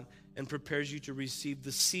of God and prepares you to receive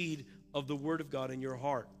the seed of the Word of God in your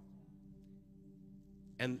heart.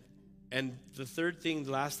 And the third thing,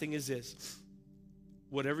 the last thing is this.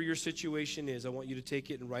 Whatever your situation is, I want you to take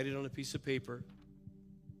it and write it on a piece of paper.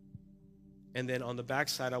 And then on the back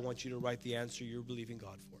side, I want you to write the answer you're believing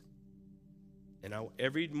God for. And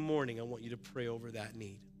every morning, I want you to pray over that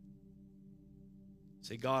need.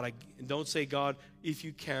 Say, God, don't say, God, if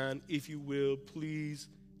you can, if you will, please.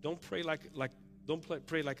 Don't pray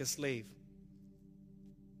pray like a slave.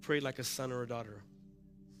 Pray like a son or a daughter.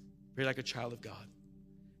 Pray like a child of God.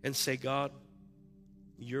 And say, God,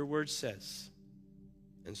 your word says,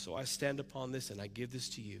 and so I stand upon this and I give this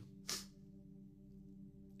to you.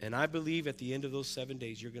 And I believe at the end of those 7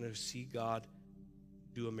 days, you're going to see God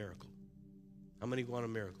do a miracle. How many want a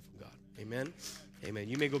miracle from God? Amen? Amen.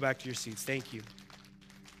 You may go back to your seats. Thank you.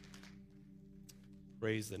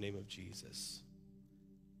 Praise the name of Jesus.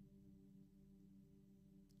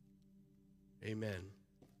 Amen.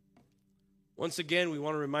 Once again, we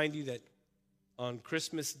want to remind you that on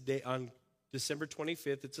Christmas Day, on December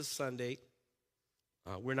 25th, it's a Sunday.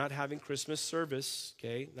 We're not having Christmas service,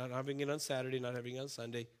 okay? Not having it on Saturday, not having it on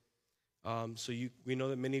Sunday. We know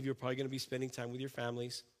that many of you are probably going to be spending time with your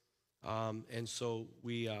families. And so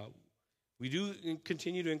we do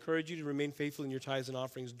continue to encourage you to remain faithful in your tithes and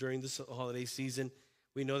offerings during this holiday season.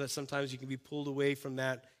 We know that sometimes you can be pulled away from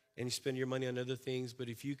that and you spend your money on other things. But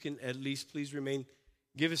if you can at least please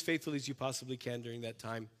give as faithfully as you possibly can during that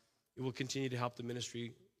time. It will continue to help the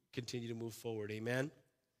ministry continue to move forward. Amen?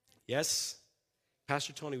 Yes?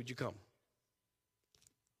 Pastor Tony, would you come?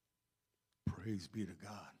 Praise be to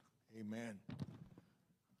God. Amen.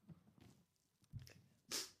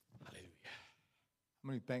 Hallelujah. How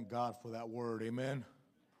many thank God for that word? Amen.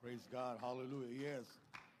 Praise God. Hallelujah. Yes.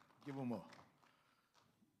 Give them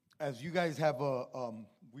as you guys have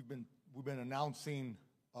we've been announcing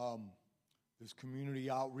this community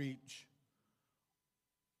outreach.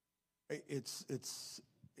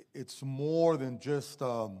 It's more than just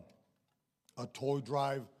a toy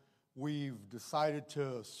drive. We've decided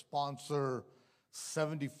to sponsor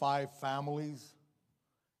 75 families,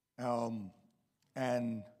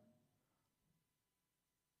 and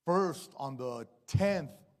first on the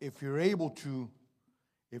 10th, if you're able to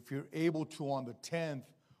on the 10th,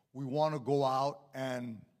 we want to go out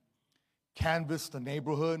and canvass the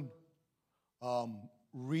neighborhood,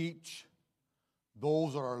 reach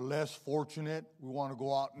those that are less fortunate. We want to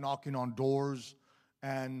go out knocking on doors,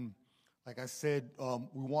 and like I said,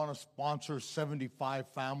 we want to sponsor 75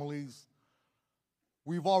 families.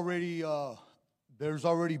 We've already, there's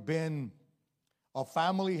already been, a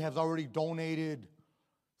family has already donated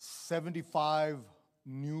 75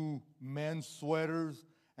 new men's sweaters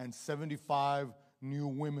and 75 new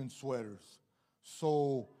women's sweaters.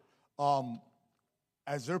 So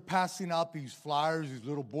as they're passing out these flyers, these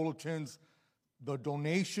little bulletins, the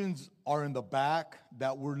donations are in the back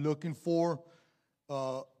that we're looking for,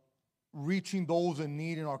 reaching those in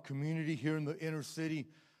need in our community here in the inner city.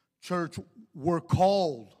 Church, we're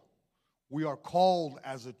called. We are called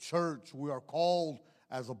as a church. We are called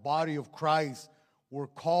as a body of Christ. We're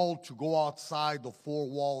called to go outside the four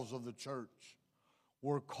walls of the church.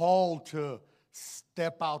 We're called to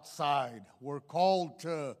step outside. We're called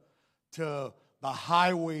to the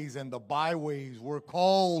highways and the byways. We're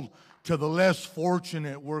called to the less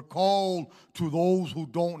fortunate. We're called to those who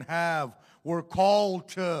don't have. We're called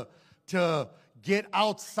to get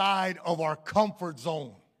outside of our comfort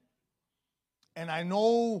zone. And I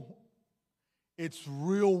know it's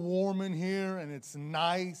real warm in here, and it's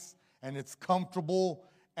nice, and it's comfortable.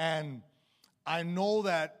 And I know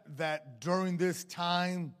that during this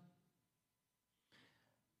time,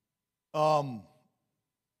 our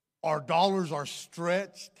dollars are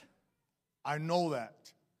stretched. I know that.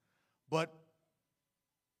 But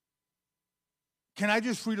can I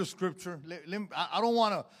just read a scripture? I don't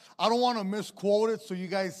want to misquote it, so you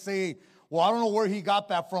guys say, well, I don't know where he got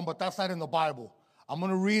that from, but that's not in the Bible. I'm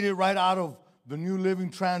going to read it right out of the New Living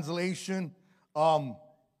Translation.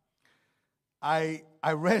 I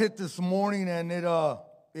read it this morning, and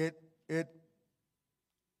it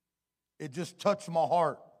just touched my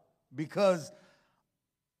heart, because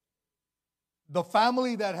the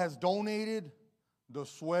family that has donated the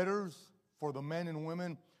sweaters for the men and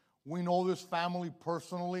women. We know this family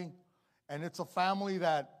personally, and it's a family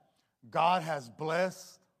that God has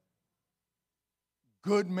blessed.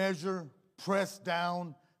 Good measure, pressed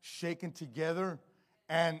down, shaken together.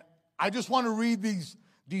 And I just want to read these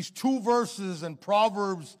two verses in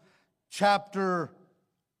Proverbs chapter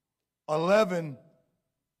 11.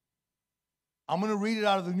 I'm going to read it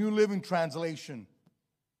out of the New Living Translation.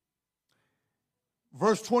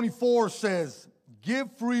 Verse 24 says,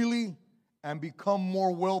 "Give freely and become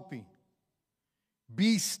more wealthy.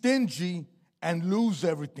 Be stingy and lose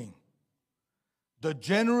everything. The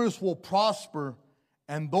generous will prosper,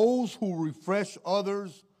 and those who refresh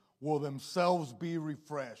others will themselves be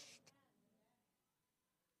refreshed."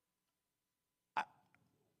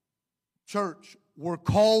 Church, we're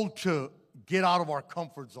called to get out of our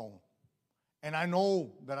comfort zone. And I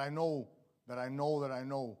know,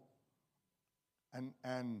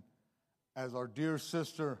 and as our dear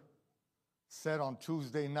sister said on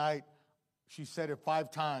Tuesday night, she said it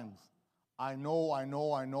 5 times. I know, and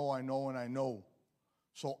I know.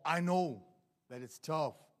 So I know that it's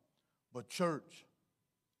tough. But church,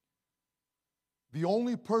 the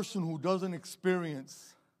only person who doesn't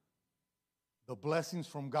experience the blessings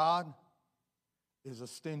from God is a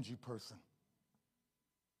stingy person.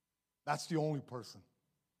 That's the only person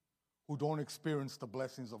who don't experience the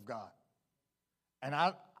blessings of God. And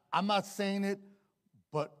I'm not saying it,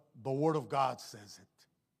 but the Word of God says it.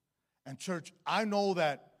 And church, I know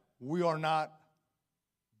that we are not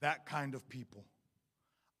that kind of people.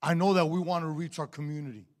 I know that we want to reach our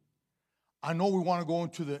community. I know we want to go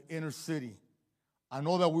into the inner city. I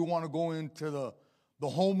know that we want to go into the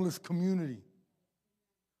homeless community.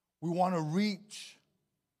 We want to reach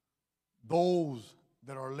those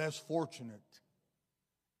that are less fortunate.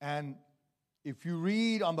 And if you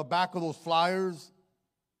read on the back of those flyers,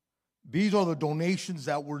 these are the donations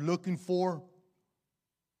that we're looking for.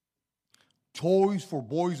 Toys for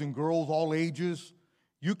boys and girls, all ages.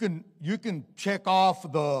 You can check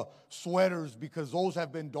off the sweaters because those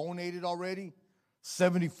have been donated already.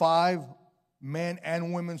 75 men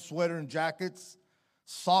and women sweater and jackets.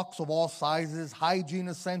 Socks of all sizes. Hygiene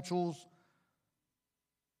essentials.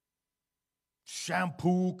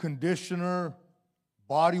 Shampoo, conditioner,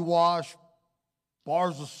 body wash,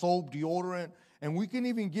 bars of soap, deodorant, and we can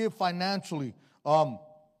even give financially. When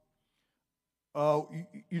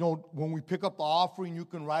we pick up the offering, you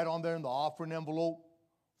can write on there in the offering envelope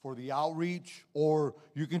for the outreach, or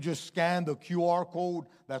you can just scan the QR code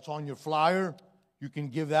that's on your flyer. You can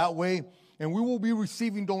give that way. And we will be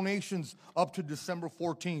receiving donations up to December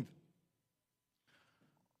 14th.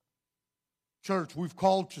 Church, we've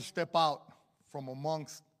called to step out from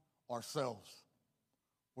amongst ourselves.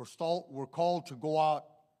 We're called to go out,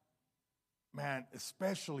 man,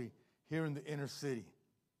 especially here in the inner city.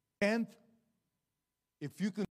 And if you can